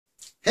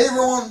Hey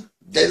everyone,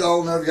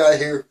 thatoldnerfguy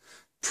here.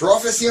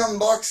 Prophecy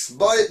unbox,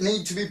 but it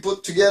needs to be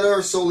put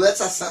together, so let's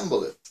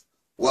assemble it.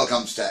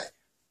 Welcome, Stack.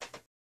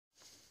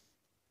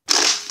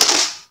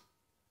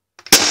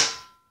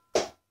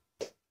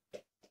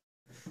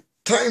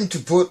 Time to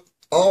put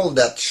all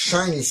that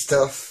shiny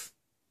stuff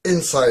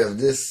inside of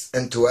this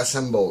and to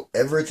assemble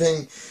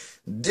everything.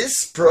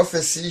 This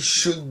prophecy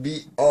should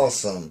be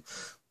awesome.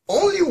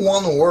 Only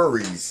one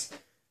worries.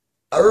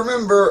 I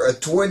remember a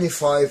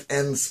 25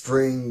 end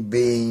spring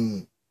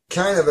being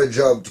kind of a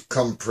job to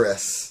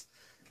compress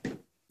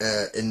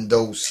in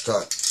those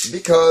studs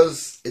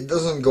because it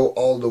doesn't go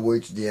all the way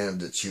to the end of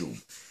the tube.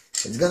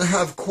 It's gonna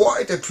have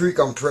quite a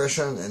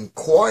pre-compression and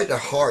quite a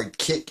hard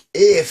kick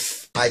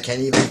if I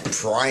can even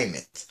prime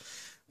it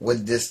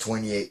with this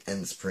 28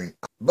 end spring.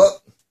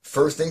 But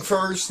first thing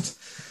first,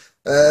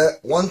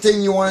 one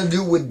thing you want to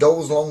do with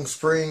those long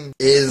springs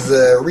is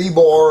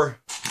rebore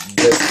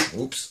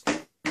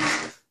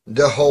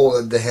the hole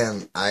at the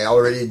end. I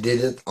already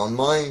did it on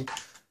mine.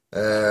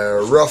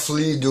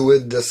 Roughly do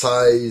it the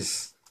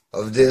size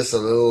of this, a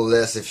little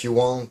less if you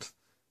want.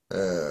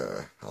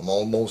 I'm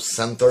almost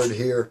centered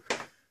here,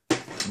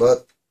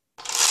 but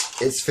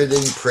it's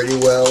fitting pretty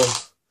well.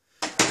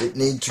 It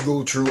needs to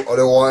go through,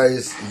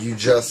 otherwise you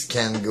just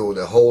can't go.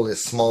 The hole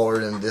is smaller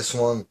than this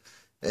one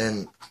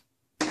and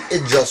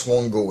it just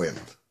won't go in.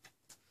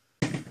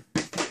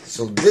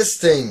 So this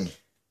thing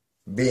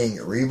being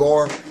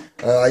rebar,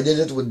 I did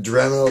it with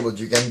Dremel, but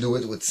you can do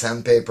it with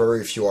sandpaper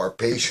if you are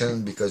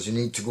patient, because you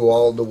need to go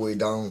all the way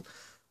down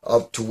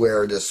up to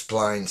where the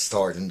splines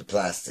start in the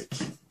plastic.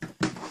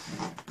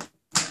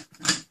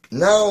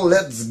 Now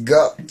let's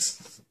gut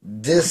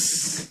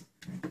this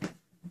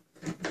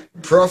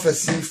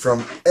prophecy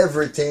from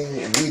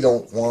everything we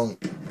don't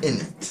want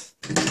in it.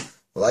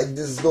 Like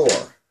this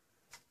door.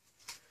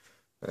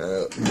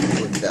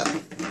 Put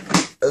that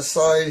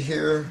aside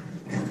here.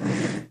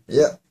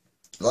 Yeah,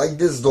 like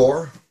this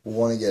door. We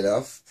want to get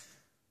off.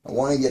 I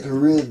want to get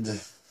rid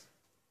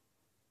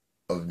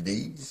of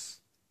these.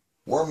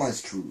 Where are my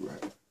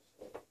screwdriver?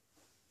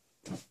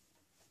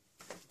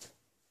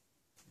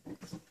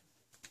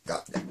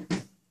 Got that.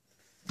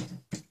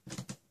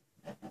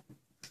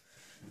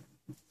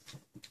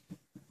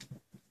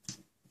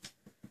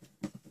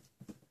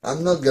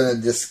 I'm not gonna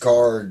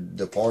discard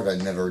the part. I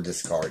never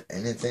discard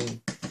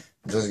anything.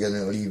 I'm just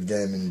gonna leave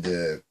them in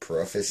the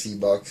prophecy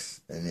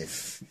box, and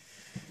if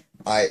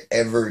I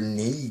ever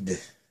need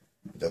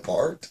the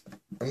part,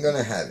 I'm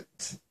gonna have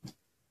it.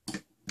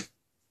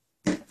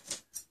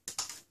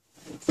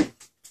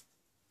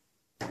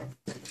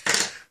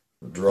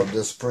 Drop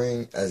the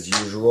spring as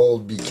usual.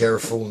 Be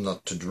careful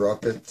not to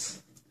drop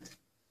it.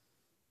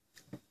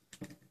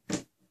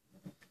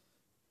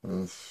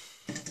 I'm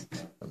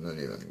not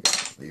even gonna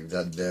leave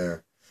that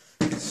there.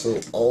 So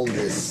all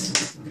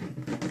this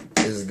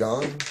is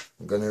gone.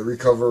 I'm gonna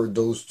recover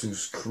those two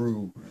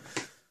screws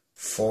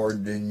for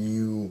the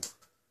new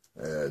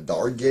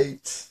dart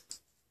gate.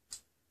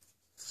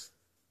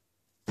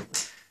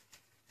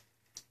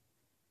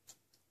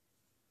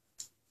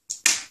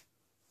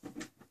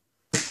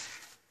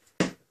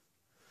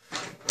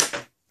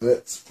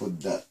 Let's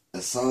put that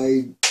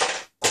aside.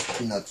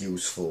 Not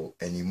useful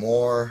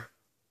anymore.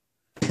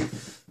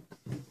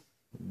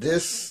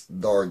 This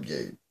dart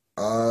gate,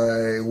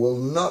 I will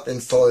not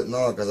install it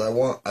now because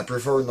I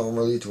prefer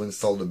normally to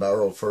install the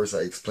barrel first.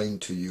 I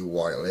explained to you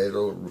why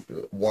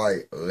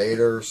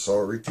later,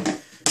 sorry.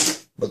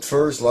 But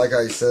first, like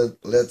I said,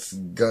 let's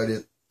gut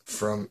it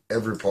from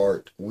every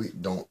part we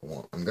don't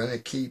want. I'm gonna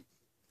keep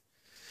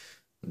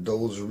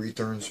those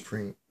return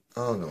spring.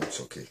 Oh no, it's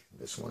okay.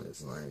 This one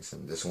is nice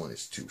and this one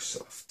is too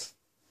soft.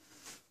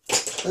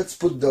 Let's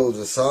put those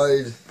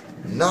aside.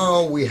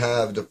 Now we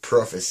have the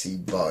prophecy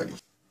body.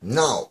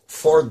 Now,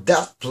 for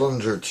that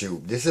plunger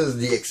tube, this is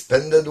the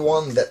expanded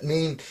one. That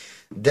means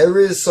there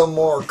is some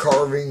more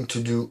carving to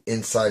do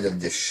inside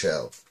of this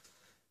shell.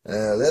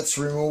 Let's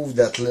remove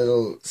that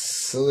little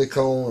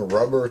silicone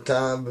rubber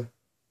tab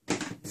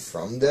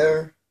from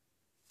there.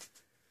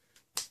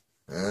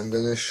 And I'm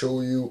going to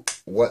show you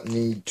what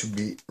needs to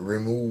be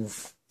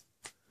removed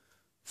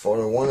for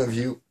the one of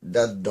you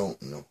that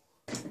don't know.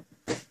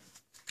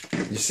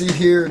 You see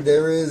here,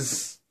 there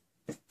is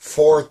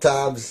 4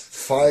 tabs,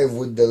 5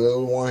 with the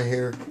little one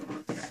here.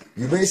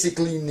 You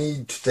basically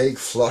need to take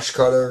flush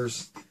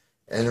cutters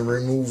and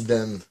remove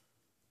them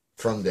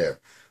from there.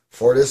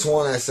 For this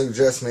one, I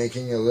suggest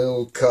making a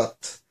little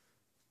cut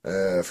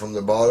from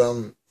the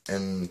bottom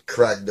and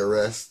crack the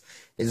rest.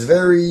 It's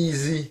very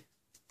easy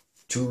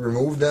to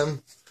remove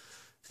them.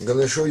 I'm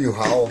gonna show you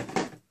how.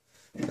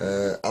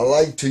 I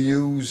like to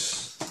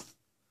use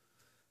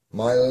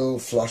my little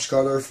flush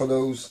cutter for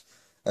those.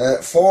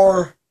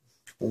 For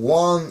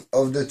one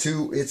of the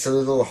two, it's a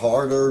little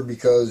harder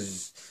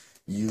because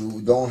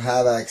you don't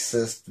have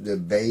access to the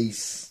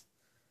base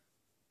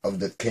of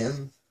the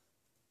pin,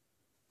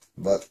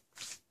 but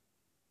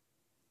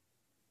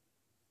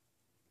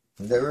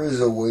there is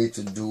a way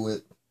to do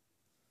it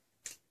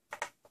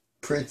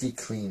pretty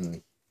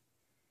cleanly.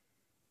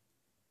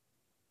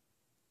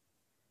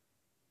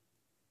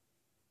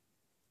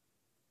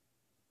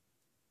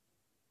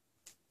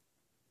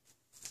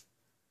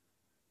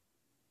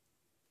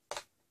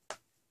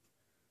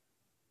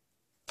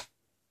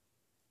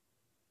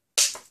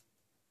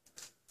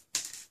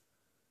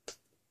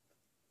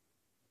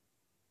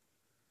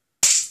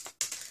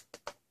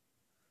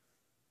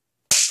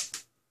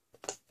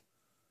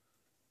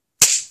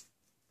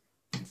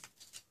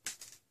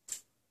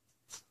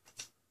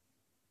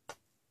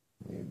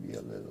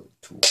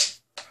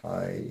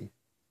 high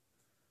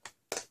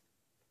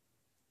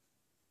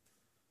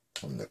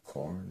on the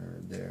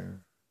corner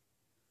there.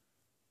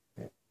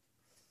 Yeah.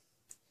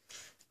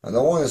 I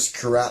don't want to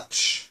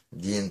scratch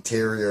the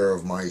interior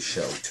of my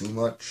shell too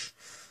much,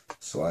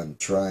 so I'm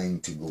trying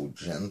to go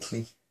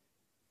gently.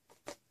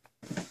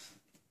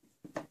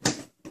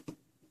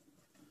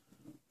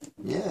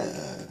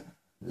 Yeah,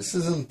 this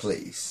is in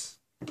place.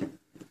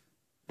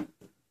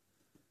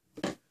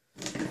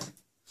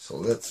 So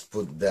let's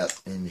put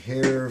that in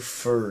here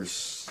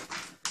first.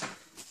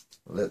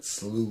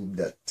 Let's lube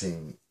that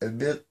thing a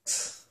bit.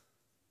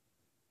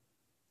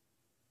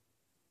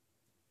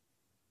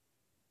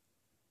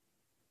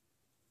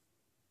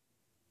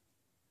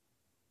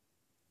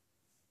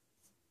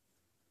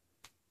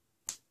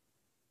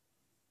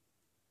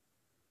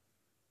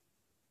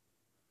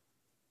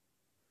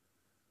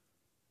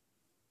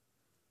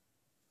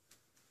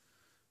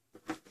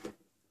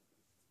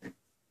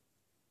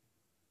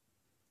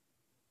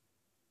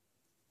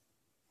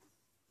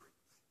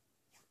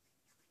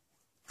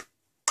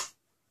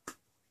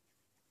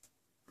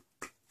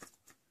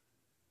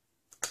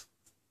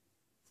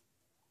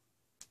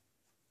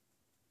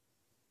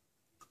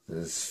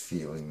 This is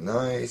feeling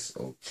nice.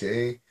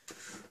 Okay,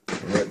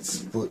 let's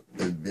put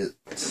a bit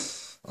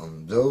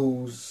on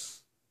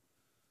those.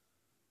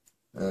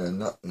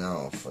 Not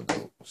now for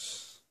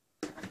those.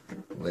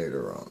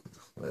 Later on.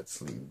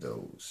 Let's leave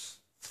those.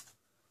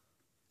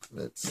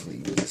 Let's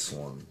leave this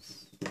one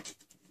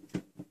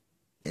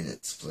in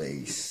its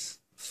place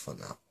for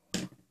now.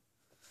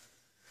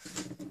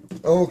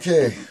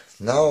 Okay,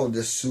 now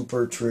the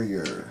super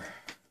trigger.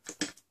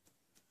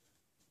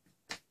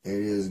 It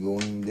is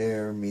going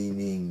there,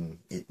 meaning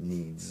it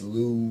needs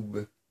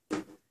lube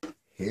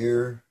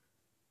here.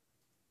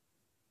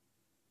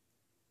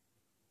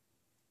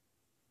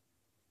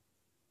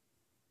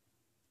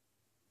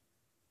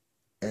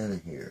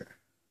 And here.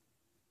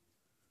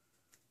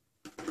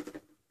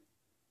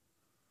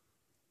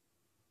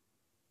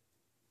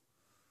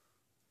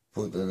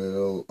 Put a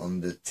little on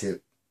the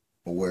tip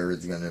where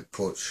it's gonna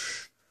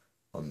push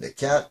on the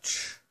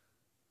catch.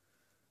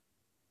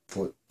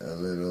 Put a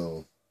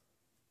little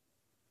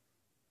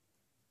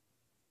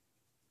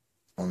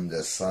on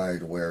the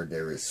side where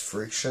there is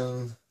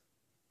friction,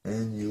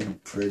 and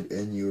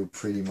you're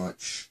pretty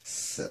much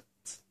set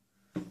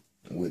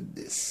with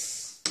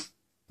this.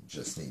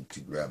 Just need to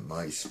grab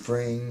my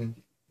spring.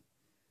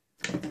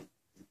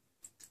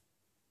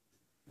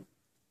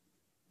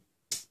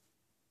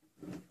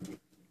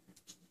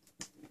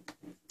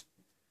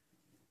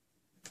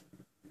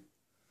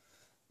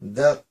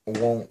 That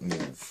won't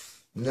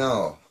move.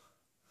 No.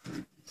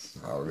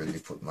 I already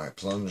put my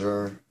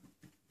plunger.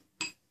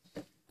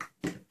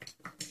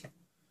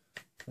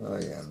 Oh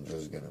yeah, I'm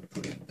just gonna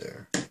put it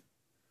there.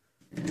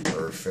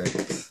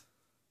 Perfect.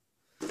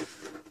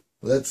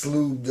 Let's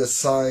lube the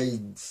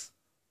sides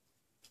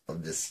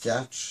of this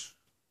catch.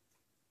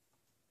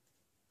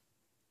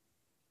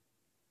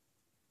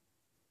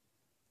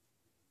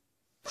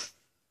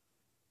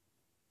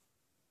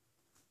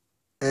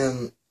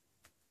 And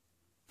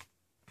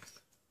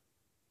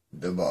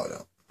the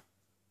bottom.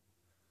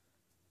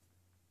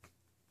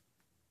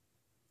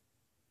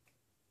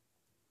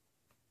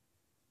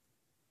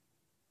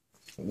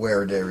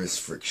 Where there is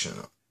friction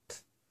on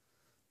it.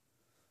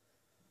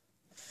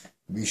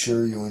 Be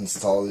sure you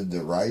install it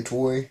the right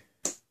way.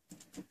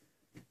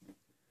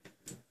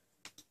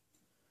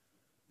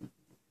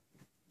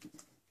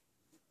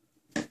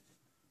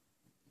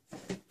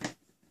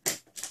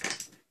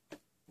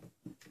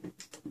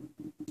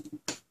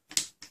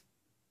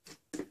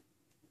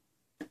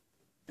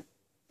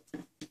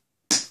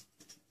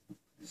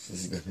 This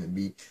is going to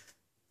be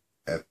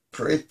a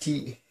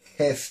pretty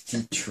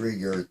hefty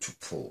trigger to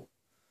pull.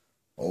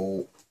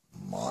 Oh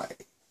my.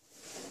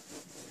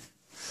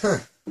 Huh.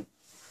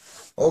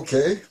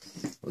 Okay,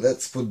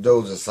 let's put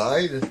those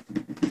aside.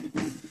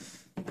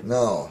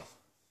 Now,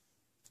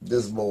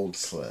 this bolt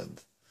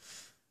sled.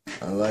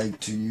 I like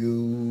to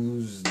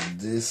use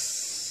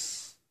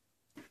this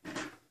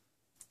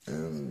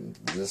and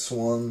this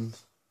one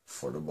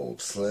for the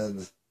bolt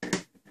sled.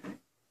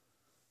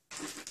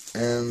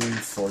 And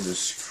for the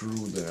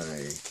screw that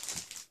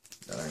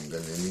I'm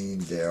gonna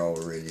need, they're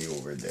already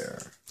over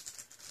there.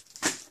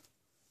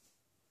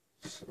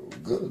 So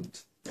good.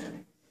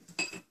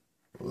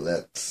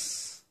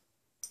 Let's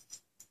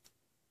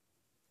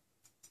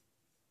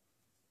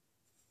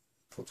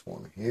put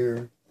one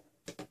here.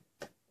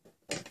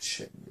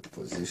 Check the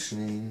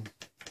positioning.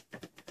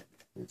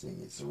 Everything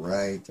is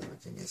right.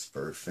 Everything is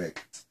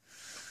perfect.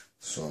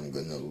 So I'm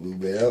gonna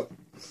lube it up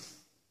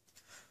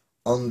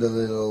on the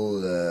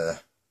little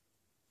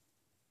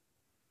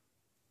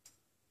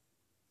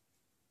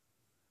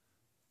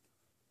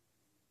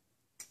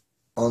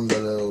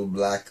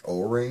black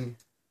O-ring.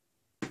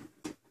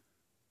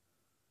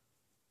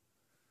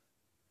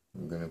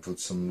 I'm gonna put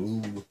some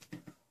lube,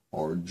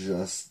 or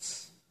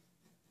just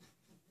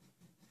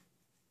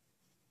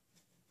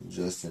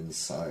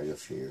inside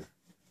of here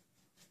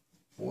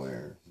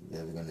where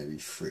there's gonna be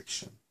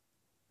friction.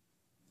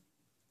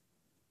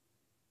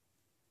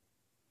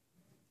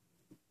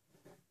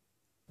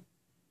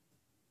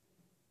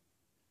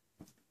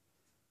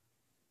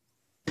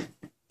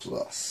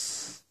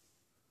 plus.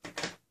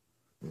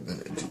 I'm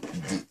gonna do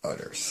the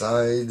other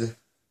side.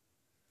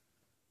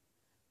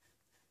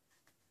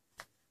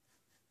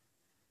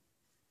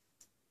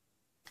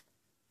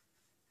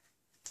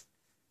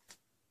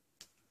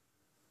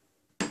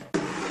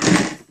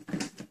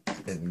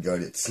 It got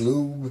its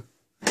lube.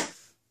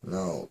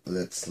 Now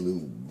let's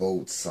lube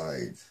both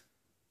sides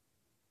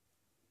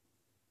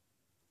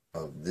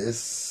of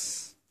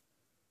this.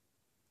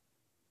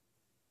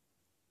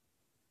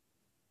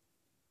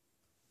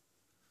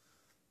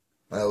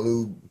 I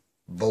lube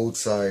both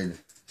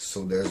sides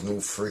so there's no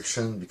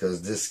friction,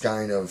 because this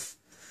kind of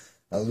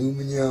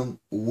aluminum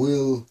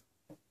will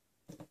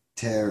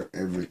tear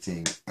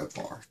everything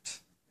apart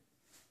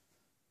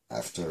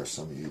after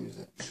some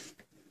usage.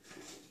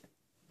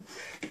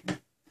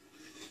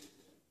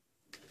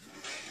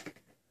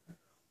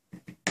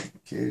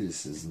 Okay,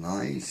 this is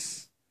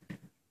nice,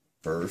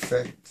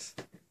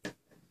 perfect.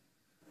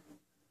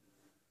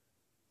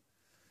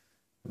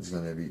 It's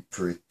gonna be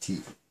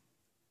pretty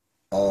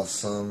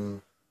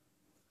awesome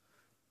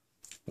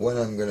when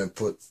I'm gonna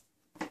put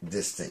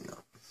this thing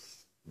up.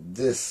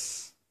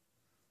 Let's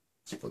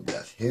put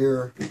that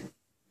here.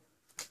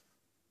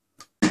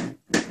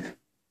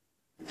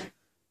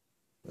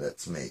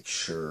 Let's make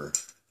sure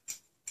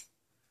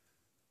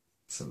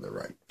it's in the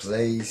right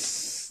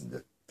place.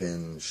 The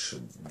pin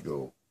should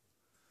go.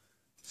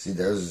 See,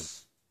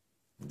 there's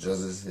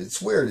just,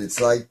 it's weird.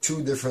 It's like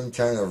two different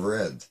kind of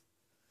red.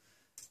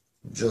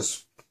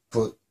 Just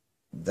put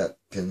that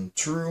pin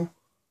through.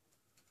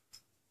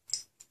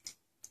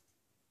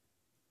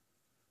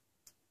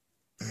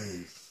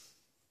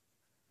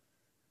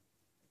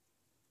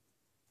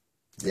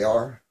 They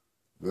are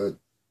good.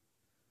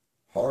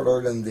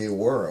 Harder than they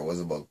were, I was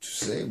about to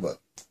say, but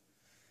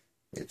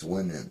it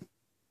went in.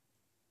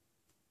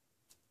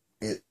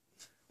 It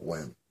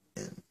went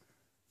in.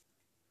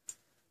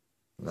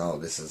 Now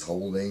this is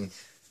holding.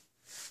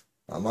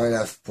 I might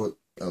have put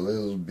a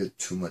little bit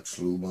too much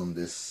lube on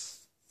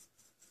this.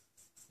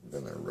 I'm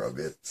gonna rub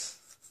it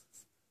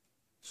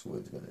so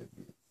it's gonna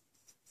be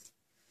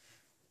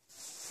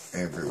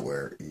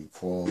everywhere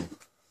equal.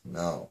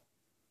 Now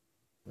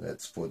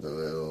let's put a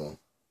little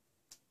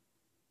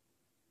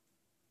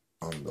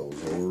on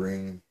those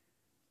O-ring.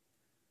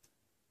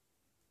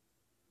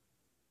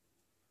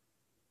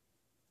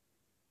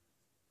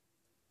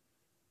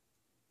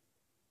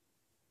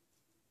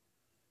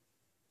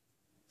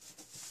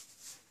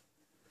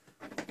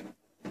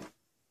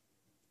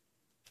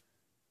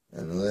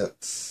 And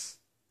let's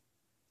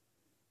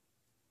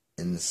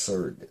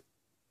insert it.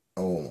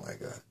 Oh my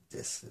god,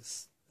 this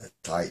is a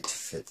tight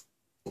fit.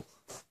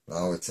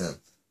 Now it's in.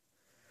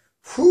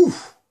 Whew!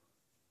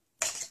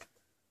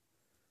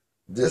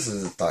 This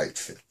is a tight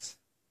fit.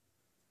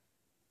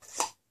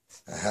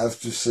 I have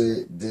to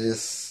say,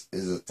 this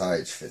is a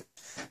tight fit.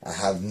 I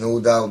have no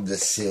doubt the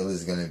seal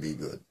is gonna be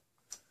good.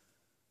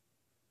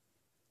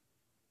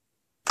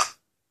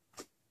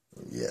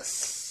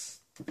 Yes.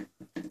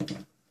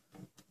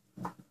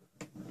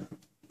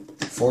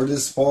 For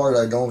this part,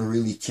 I don't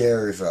really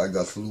care if I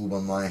got lube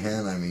on my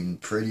hand. I mean,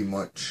 pretty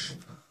much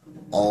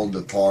all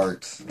the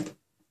part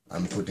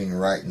I'm putting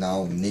right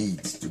now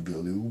needs to be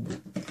lube.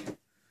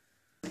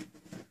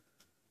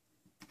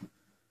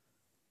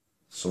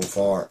 So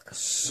far,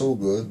 so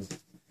good.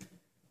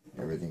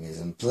 Everything is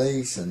in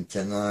place. And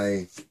can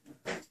I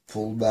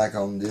pull back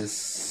on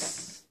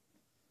this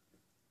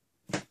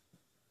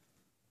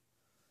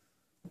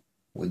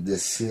with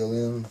this seal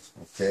in?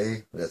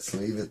 Okay, let's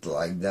leave it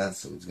like that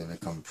so it's gonna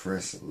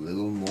compress a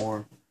little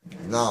more.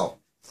 Now,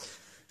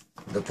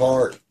 the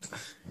part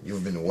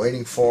you've been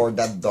waiting for,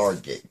 that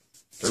dart gate.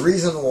 The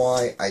reason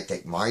why I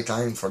take my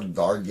time for the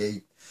dart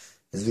gate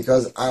is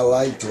because I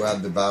like to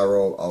have the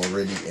barrel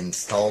already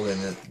installed in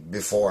it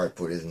before I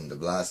put it in the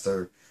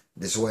blaster.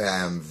 This way I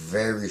am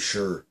very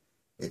sure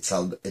it's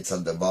at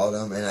the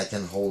bottom and I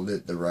can hold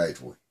it the right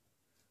way.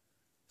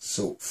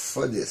 So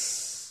for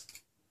this,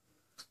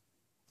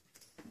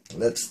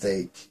 let's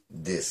take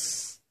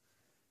this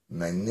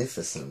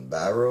magnificent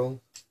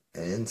barrel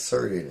and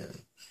insert it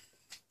in.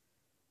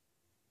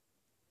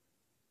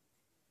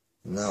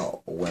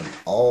 Now, when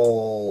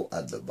all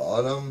at the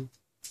bottom,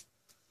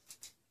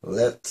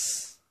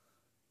 let's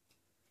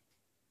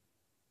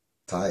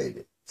tighten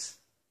it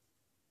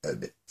a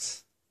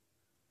bit,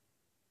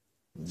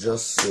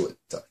 just so it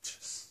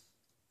touches.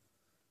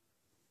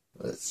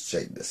 Let's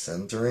check the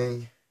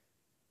centering.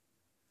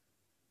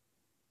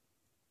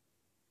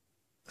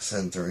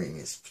 Centering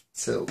is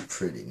still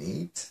pretty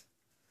neat,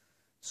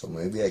 so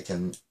maybe I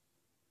can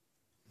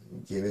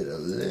give it a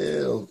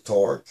little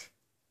torque,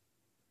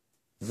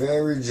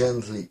 very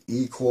gently,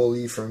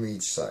 equally from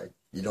each side.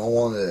 You don't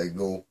want to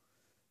go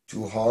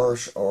too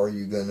harsh or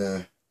you're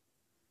gonna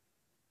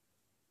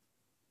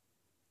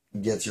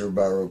get your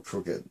barrel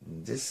crooked.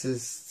 This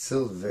is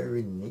still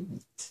very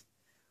neat.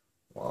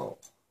 Wow.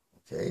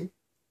 Okay.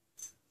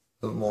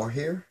 A little more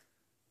here.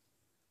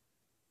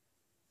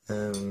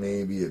 And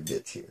maybe a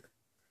bit here.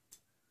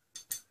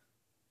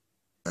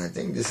 I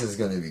think this is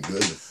gonna be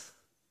good.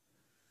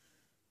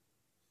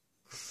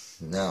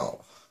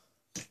 Now,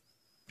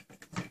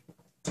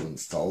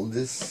 install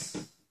this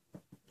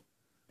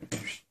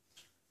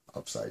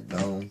upside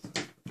down.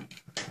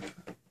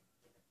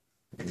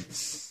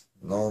 It's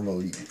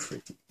normally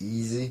pretty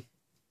easy.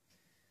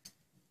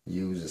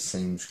 Use the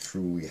same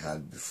screw we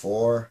had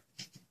before.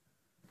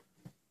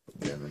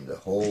 Put them in the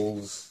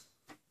holes.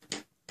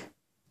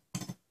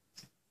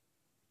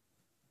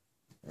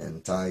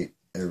 And tight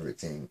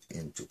everything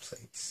into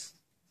place.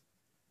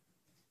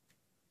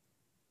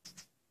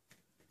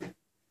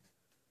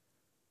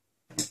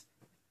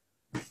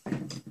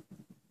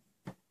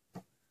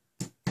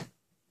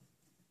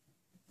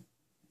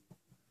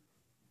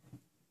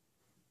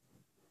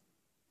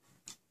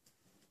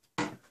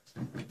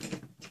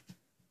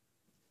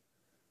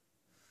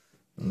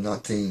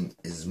 Nothing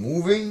is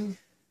moving.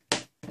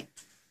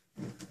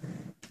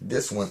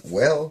 This went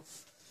well.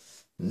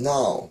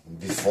 Now,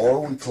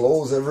 before we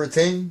close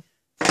everything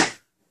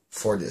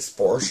for this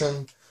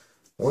portion,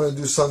 I want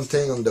to do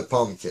something on the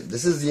pump kit.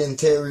 This is the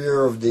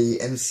interior of the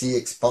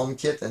MCX pump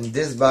kit, and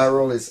this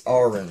barrel is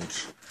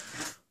orange.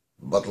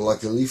 But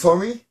luckily for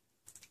me,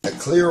 a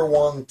clear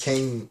one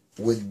came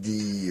with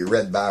the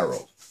red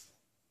barrel.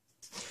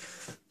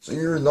 So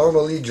you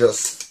normally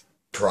just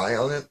try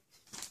on it.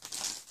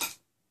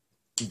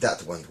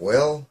 That went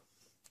well.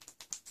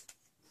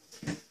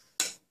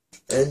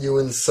 And you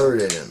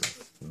insert it in.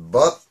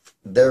 But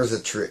there's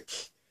a trick.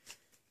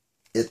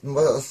 It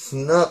must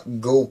not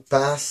go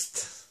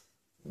past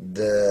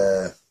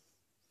the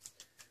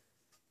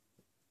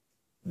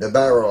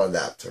barrel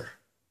adapter,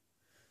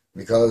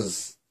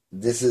 because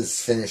this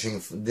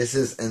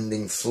is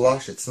ending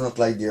flush. It's not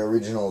like the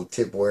original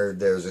tip where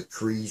there's a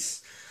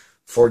crease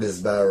for this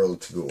barrel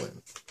to go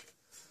in.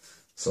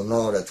 So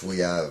now that we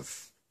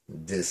have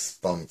this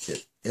pump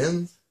kit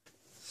in,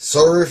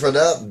 sorry for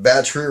that,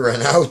 battery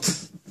ran out.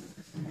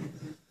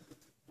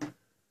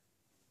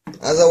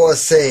 As I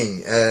was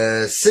saying,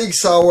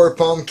 SAUER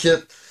pump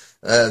kit,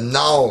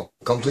 now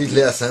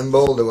completely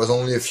assembled. There was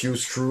only a few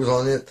screws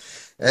on it,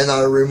 and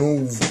I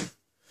removed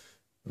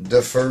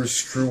the first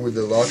screw with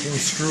the locking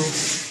screw.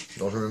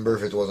 Don't remember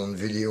if it was on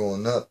video or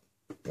not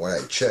when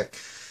I check.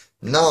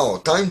 Now,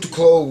 time to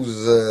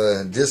close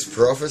this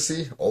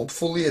prophecy.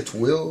 Hopefully it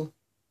will.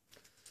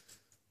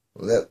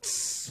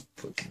 Let's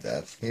put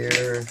that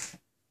here.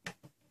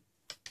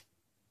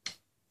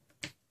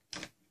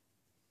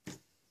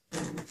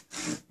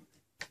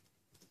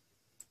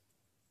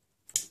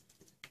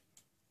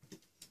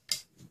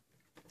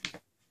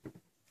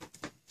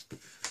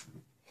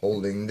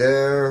 Holding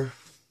there.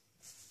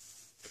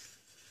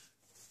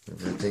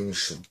 Everything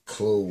should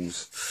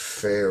close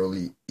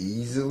fairly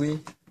easily.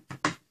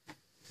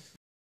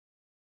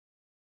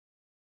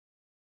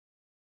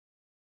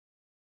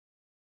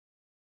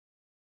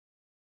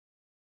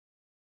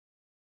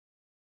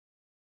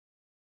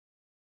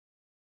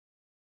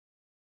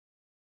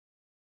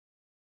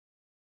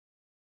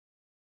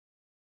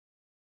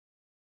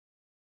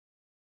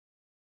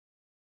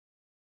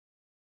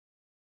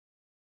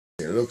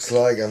 It looks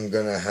like I'm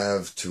gonna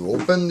have to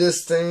open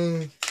this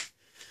thing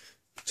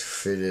to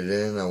fit it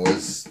in. I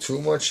was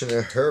too much in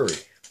a hurry.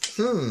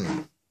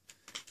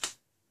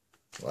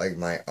 Like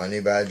my honey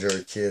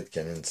badger kit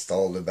can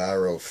install the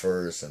barrel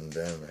first, and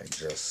then I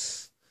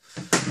just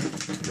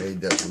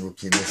made that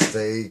rookie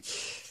mistake.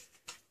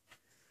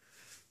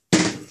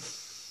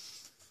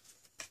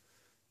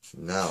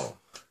 Now,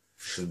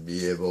 should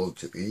be able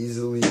to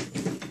easily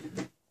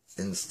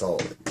install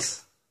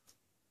it.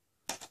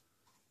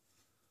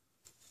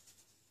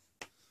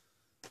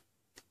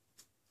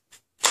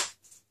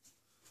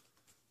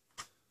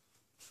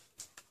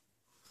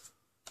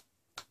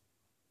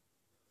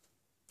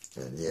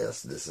 And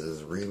yes, this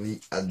is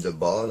really at the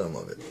bottom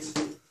of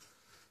it.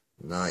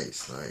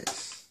 Nice,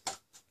 nice.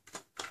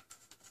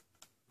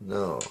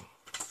 Now,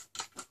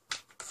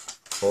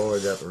 for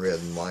that red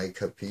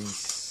mica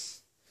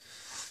piece,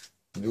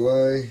 do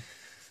I?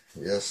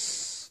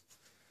 Yes,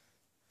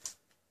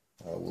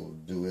 I will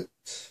do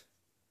it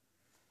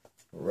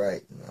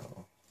right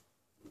now.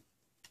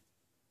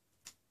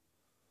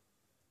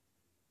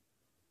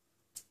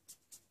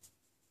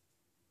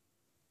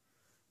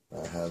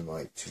 I have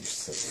my two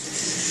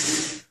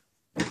sets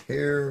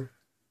here.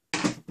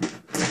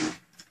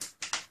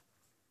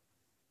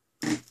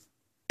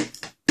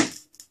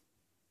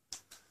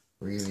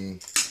 Really.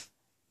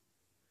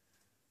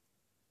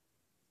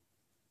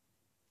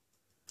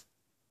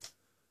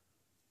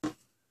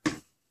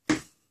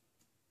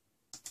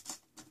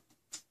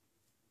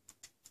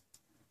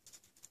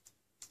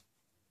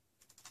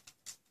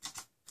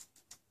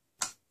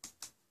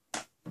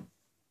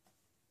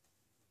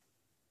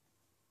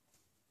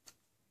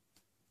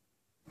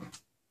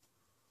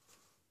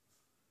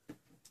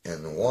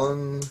 And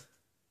one,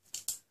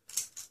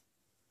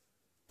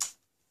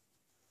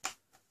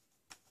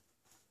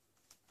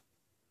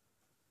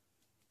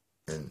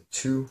 and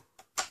two.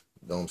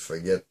 Don't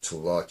forget to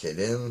lock it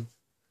in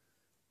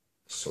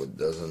so it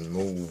doesn't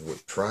move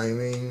with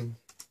priming.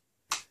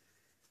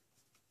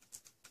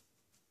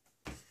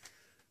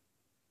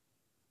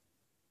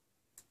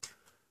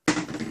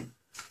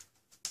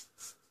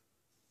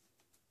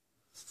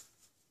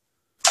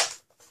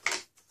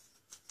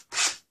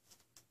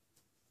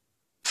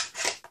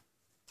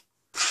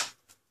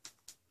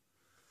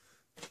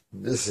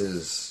 This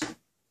is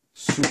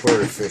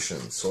super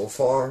efficient so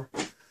far.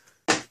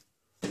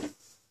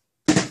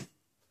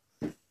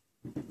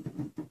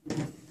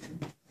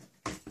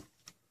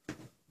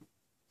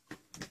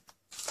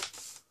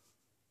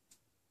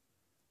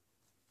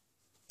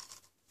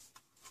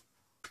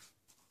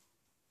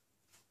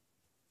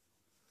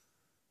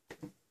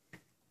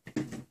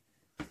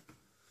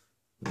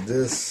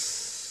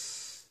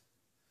 This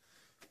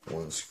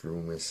one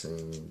screw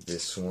missing,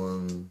 this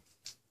one,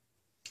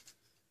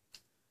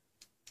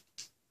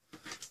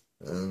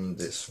 and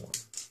this one.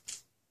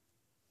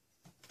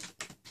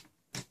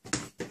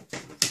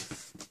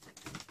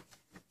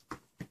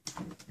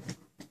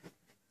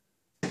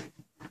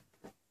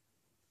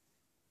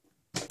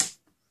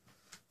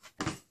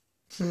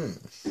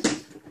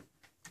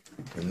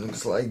 It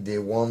looks like they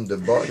want the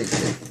body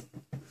kit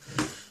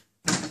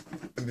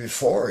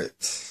before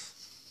it.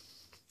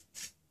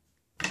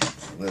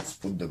 So let's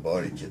put the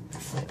body kit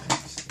before it.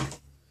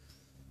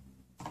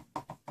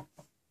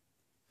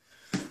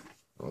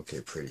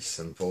 Okay, pretty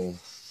simple.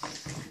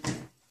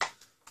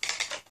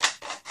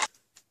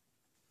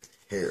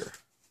 Here.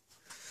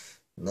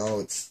 Now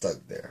it's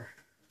stuck there.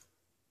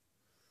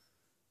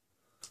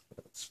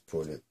 Let's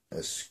put it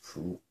a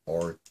screw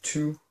or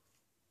two.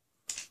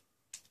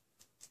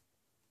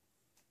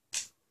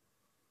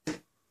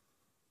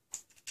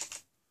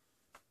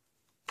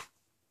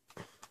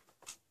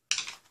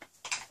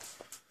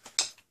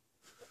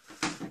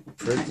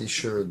 Pretty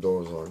sure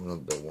those are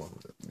not the one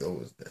that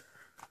goes there.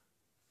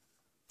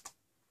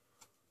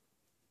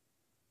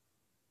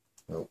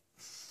 Nope.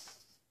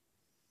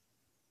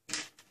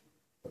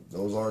 But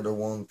those are the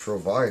ones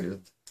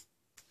provided.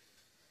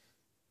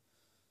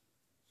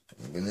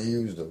 I'm gonna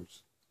use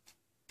those.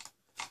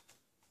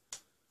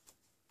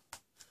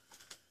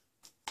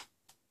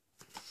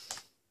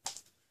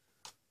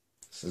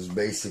 This is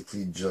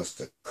basically just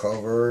a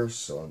cover,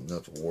 so I'm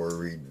not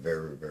worried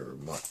very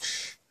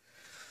much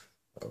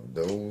of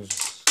those.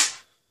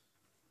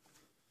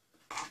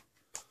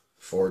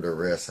 For the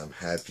rest, I'm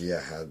happy I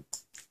had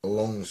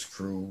long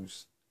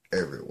screws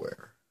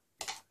everywhere.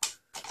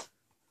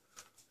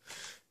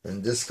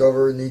 And this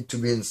cover needs to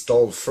be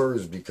installed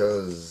first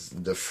because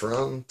the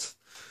front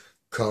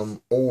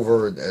come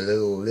over the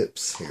little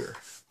lips here.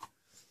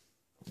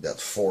 That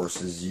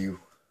forces you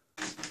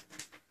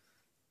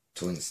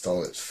to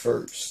install it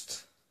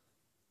first.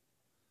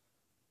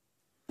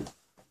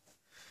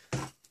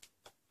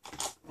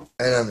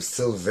 And I'm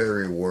still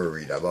very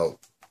worried about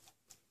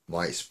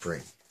my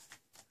spring.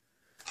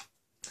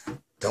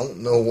 Don't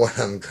know what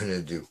I'm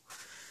gonna do.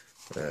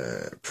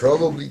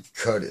 Probably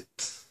cut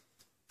it.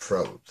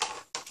 Probably.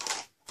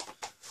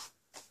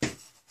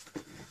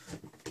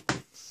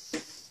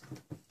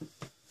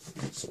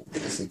 So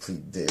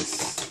basically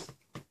this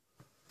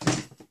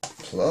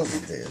plus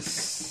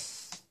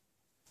this.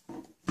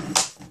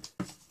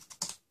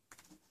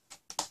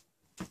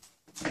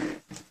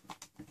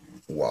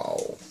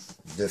 Wow.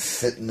 The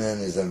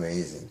fitment is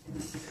amazing.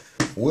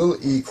 Will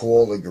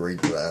equal a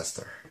great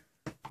blaster.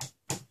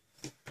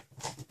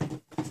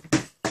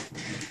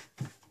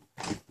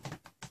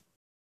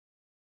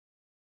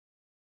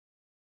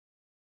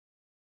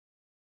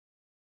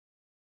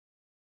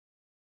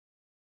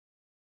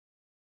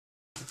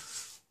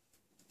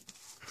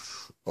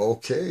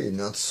 Okay,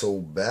 not so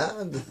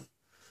bad.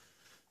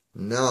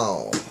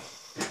 Now,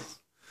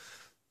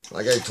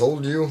 like I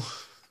told you,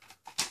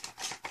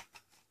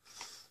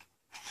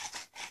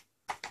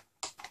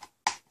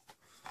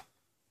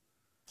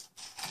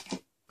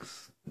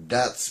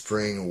 that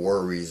spring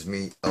worries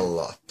me a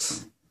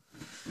lot.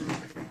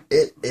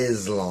 It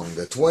is long.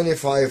 The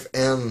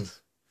 25N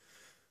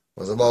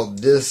was about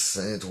this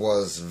and it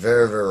was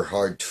very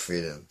hard to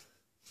fit in.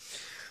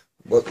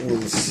 But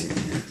we'll see.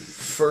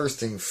 First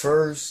thing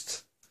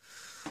first,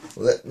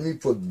 let me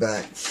put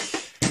back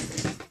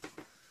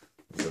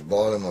the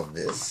bottom of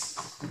this.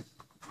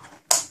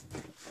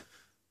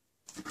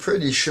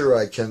 Pretty sure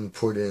I can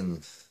put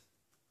in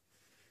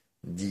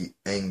the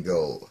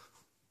angle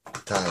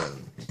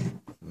Talon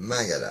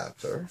mag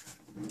adapter.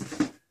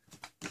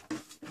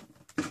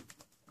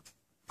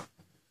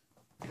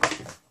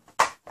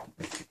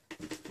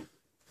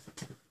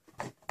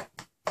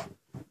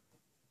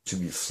 To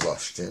be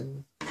flushed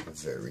in.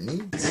 Very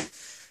neat.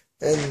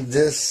 And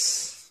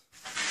this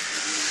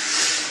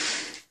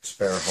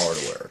spare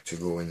hardware to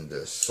go in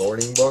the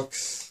sorting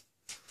box.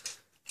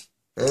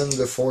 And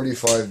the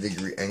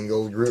 45-degree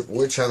angle grip,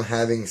 which I'm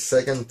having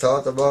second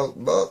thought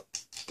about, but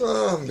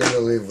I'm gonna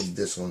live with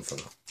this one for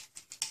now.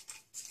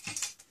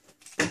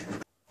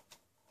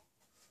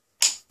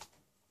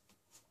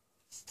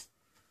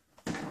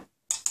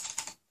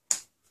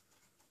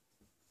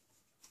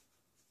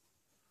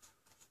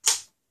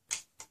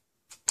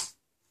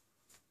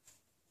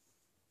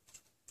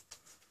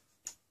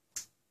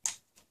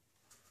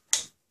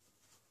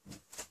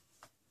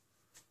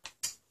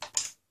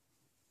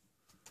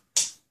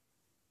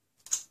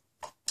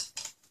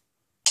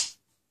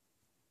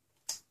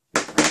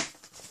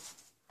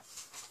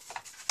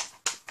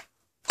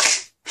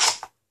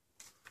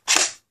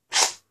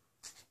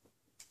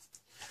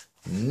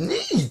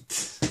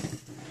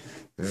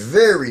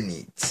 Very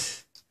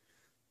neat.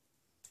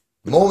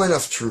 Moment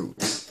of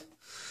truth.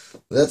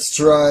 Let's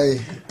try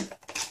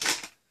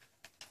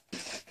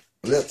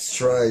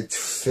to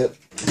fit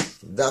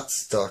that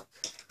stock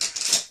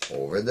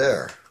over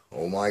there.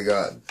 Oh my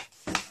god.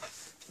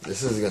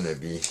 This is gonna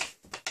be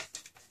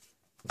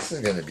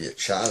a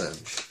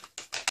challenge.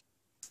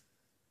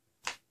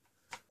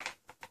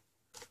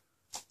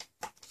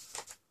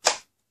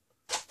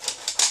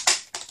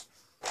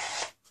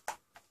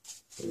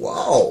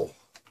 Wow.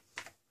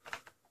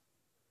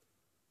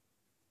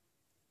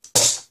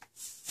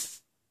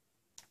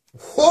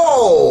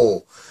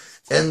 Whoa!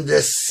 And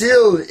the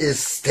seal is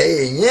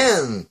staying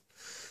in.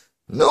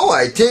 No,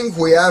 I think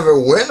we have a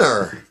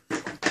winner.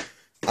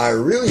 I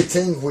really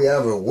think we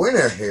have a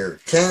winner here.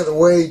 Can't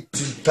wait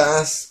to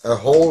pass a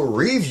whole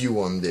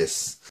review on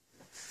this.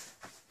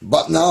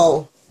 But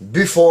now,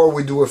 before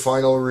we do a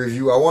final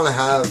review, I want to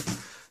have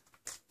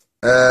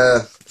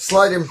a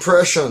slight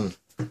impression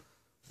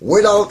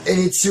without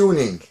any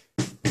tuning,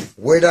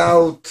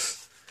 without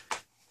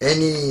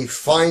any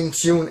fine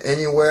tune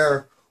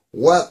anywhere.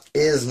 What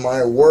is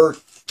my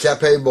work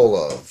capable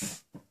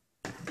of?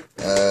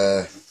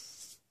 Gonna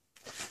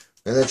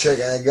check.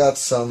 I got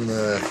some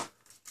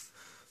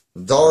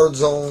Dart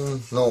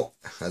Zone, no,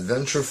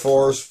 Adventure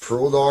Force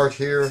Pro Dart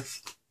here.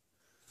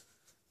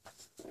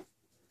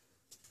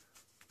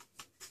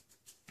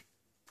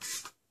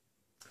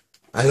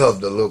 I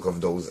love the look of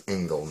those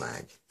angle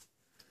mag.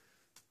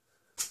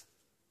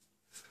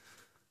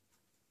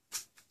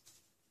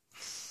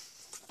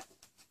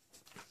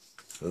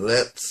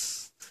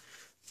 Let's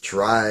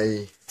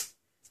try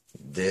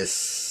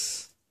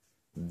this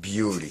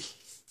beauty.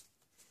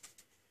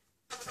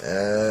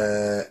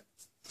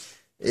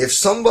 If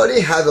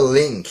somebody had a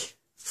link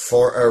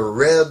for a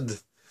red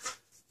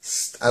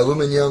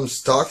aluminum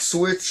stock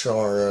switch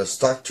or a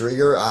stock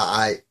trigger,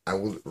 I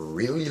would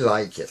really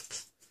like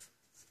it.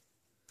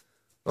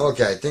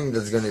 Okay, I think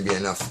that's gonna be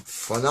enough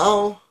for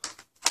now.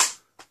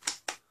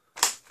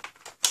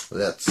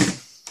 Let's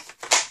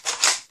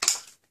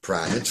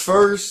prime it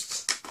first.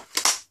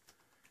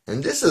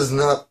 And this is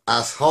not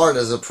as hard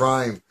as a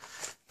prime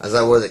as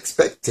I was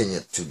expecting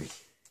it to be.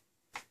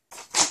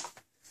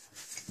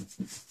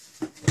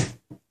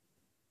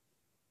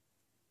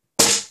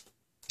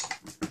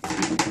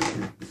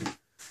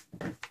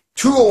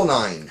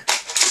 $209.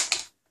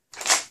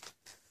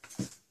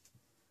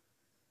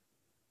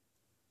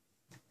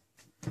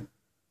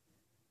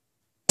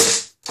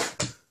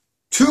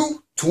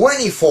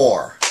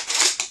 $224.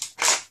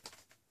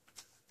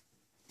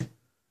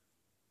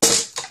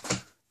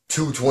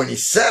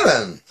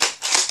 $227.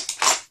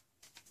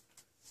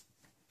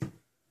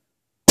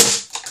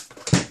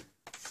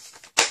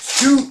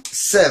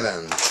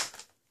 $227.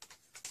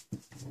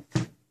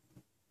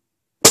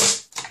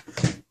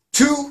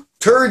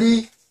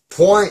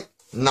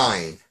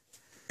 $230.9.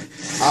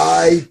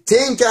 I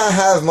think I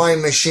have my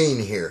machine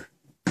here.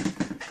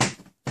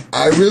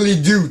 I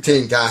really do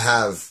think I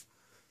have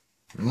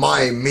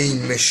my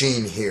mean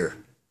machine here.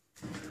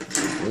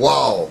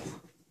 Wow.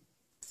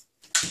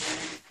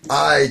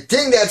 I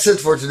think that's it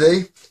for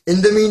today.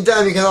 In the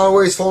meantime, you can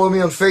always follow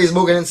me on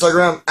Facebook and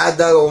Instagram at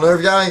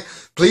thatoldnerfguy.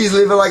 Please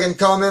leave a like and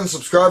comment,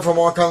 subscribe for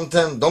more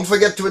content. Don't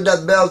forget to hit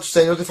that bell to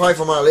stay notified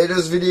for my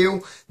latest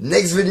video.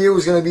 Next video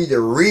is going to be the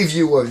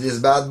review of this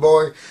bad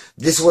boy.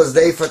 This was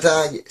Dave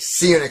Fatag.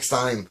 See you next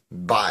time.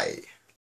 Bye.